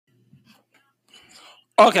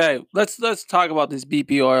Okay, let's talk about this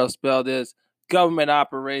BP oil spill, this government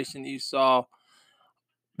operation you saw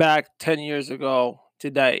back 10 years ago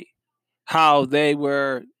today. How they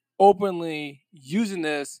were openly using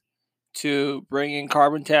this to bring in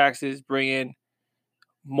carbon taxes, bring in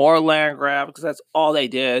more land grab because that's all they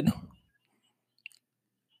did,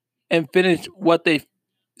 and finish what they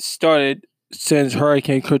started since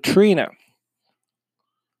Hurricane Katrina.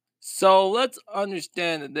 So let's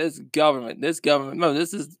understand that this government, no,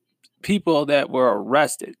 this is people that were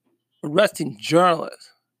arresting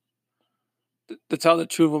journalists to tell the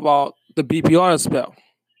truth about the BP oil spill.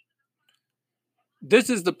 This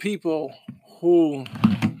is the people who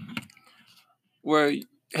were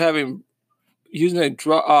having using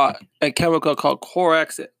a chemical called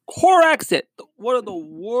Corexit. Corexit, one of the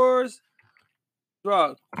worst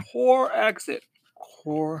drugs. Corexit.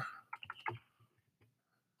 Cor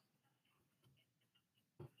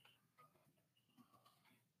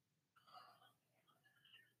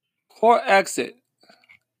Corexit.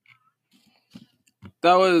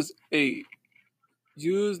 That was a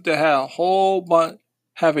used to have a whole bunch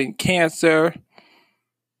having cancer,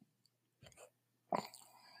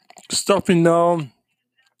 stuffing them,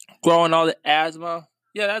 growing all the asthma.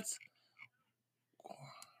 Yeah, that's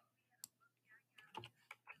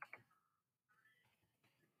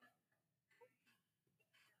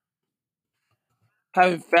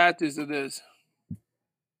having factors of this.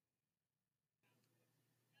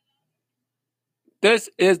 This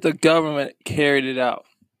is the government carried it out.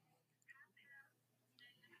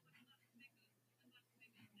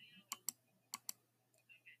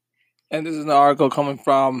 And this is an article coming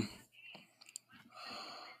from,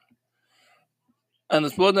 and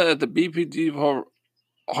it's one that the BPG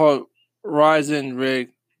Horizon rig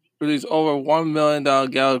released over $1 million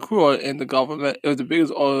gallon of crude oil in the government. It was the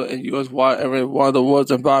biggest oil in U.S. water and one of the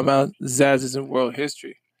world's environmental disasters in world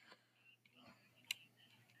history.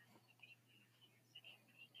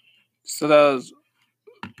 So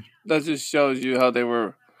that just shows you how they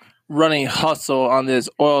were running hustle on this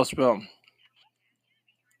oil spill.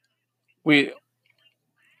 We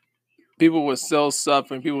People were still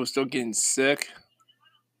suffering. People were still getting sick.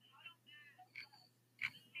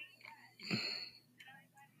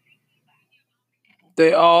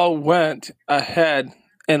 They all went ahead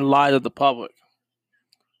and lied to the public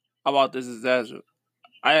about this disaster.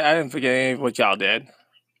 I didn't forget any of what y'all did.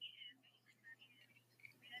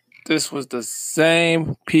 This was the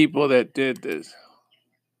same people that did this.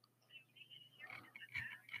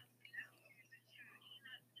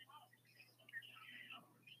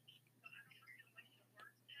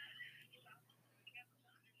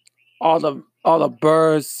 All the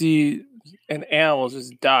birds, seeds, and animals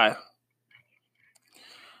just die.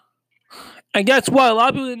 And guess what? A lot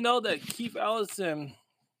of people didn't know that Keith Ellison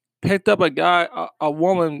picked up a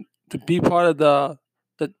woman to be part of the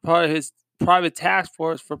part of his private task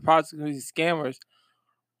force for prosecuting scammers.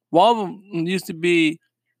 One of them used to be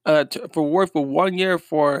for work for 1 year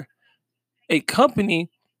for a company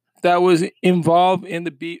that was involved in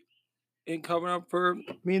in covering up for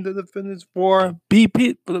being the defendants for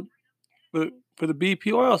BP for the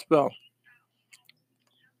BP oil spill.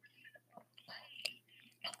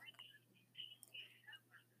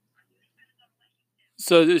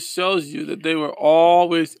 So this shows you that they were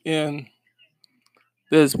always in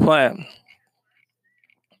this plan.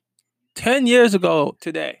 10 years ago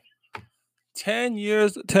today, 10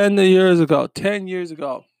 years ago,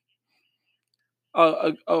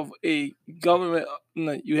 of a government.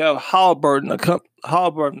 You have Halliburton,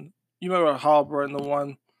 Halliburton. You remember Halliburton, the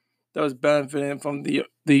one that was benefiting from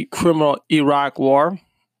the criminal Iraq War.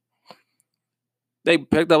 They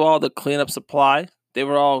picked up all the cleanup supply. They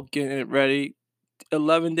were all getting it ready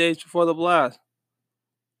 11 days before the blast.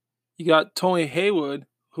 You got Tony Haywood,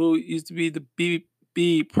 who used to be the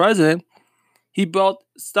BB president. He built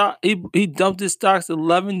stock. He dumped his stocks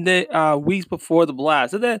 11 weeks before the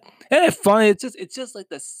blast. And it's funny. It's just like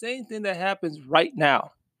the same thing that happens right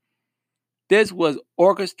now. This was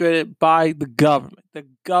orchestrated by the government. The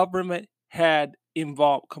government had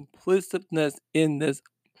involved complicitness in this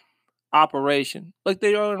operation, like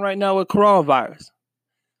they are right now with coronavirus.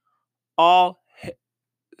 All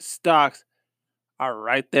stocks are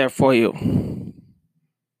right there for you.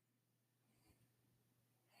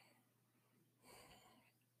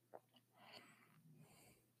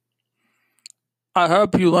 I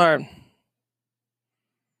hope you learn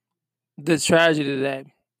this tragedy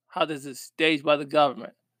today, how this is staged by the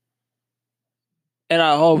government. And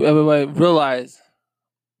I hope everybody realize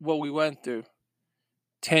what we went through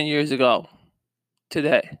 10 years ago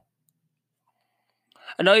today.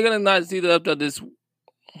 I know you're going to not see the update this.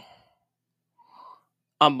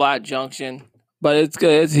 on Black Junction, but it's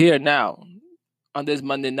good. It's here now on this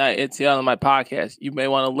Monday night. It's here on my podcast. You may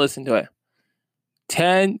want to listen to it.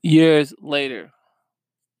 10 years later.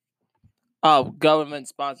 Of government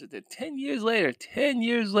sponsored it. 10 years later. 10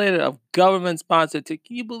 years later of government sponsored it.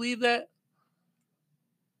 Can you believe that?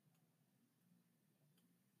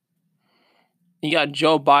 You got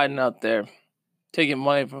Joe Biden out there taking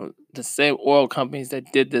money from the same oil companies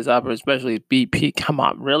that did this operation, especially BP. Come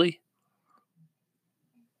on, really?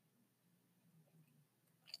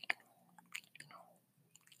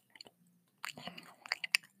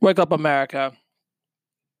 Wake up, America.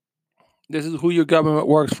 This is who your government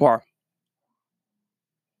works for.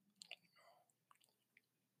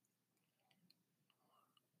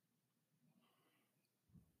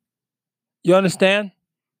 You understand?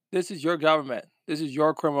 This is your government. This is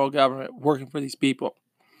your criminal government working for these people.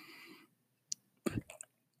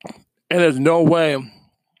 And there's no way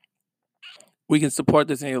we can support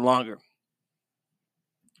this any longer.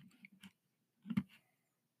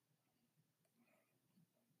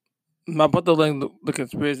 I'll put the link, the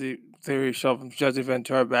conspiracy theory show from Jesse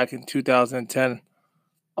Ventura back in 2010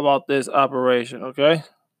 about this operation, okay?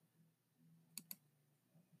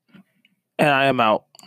 And I am out.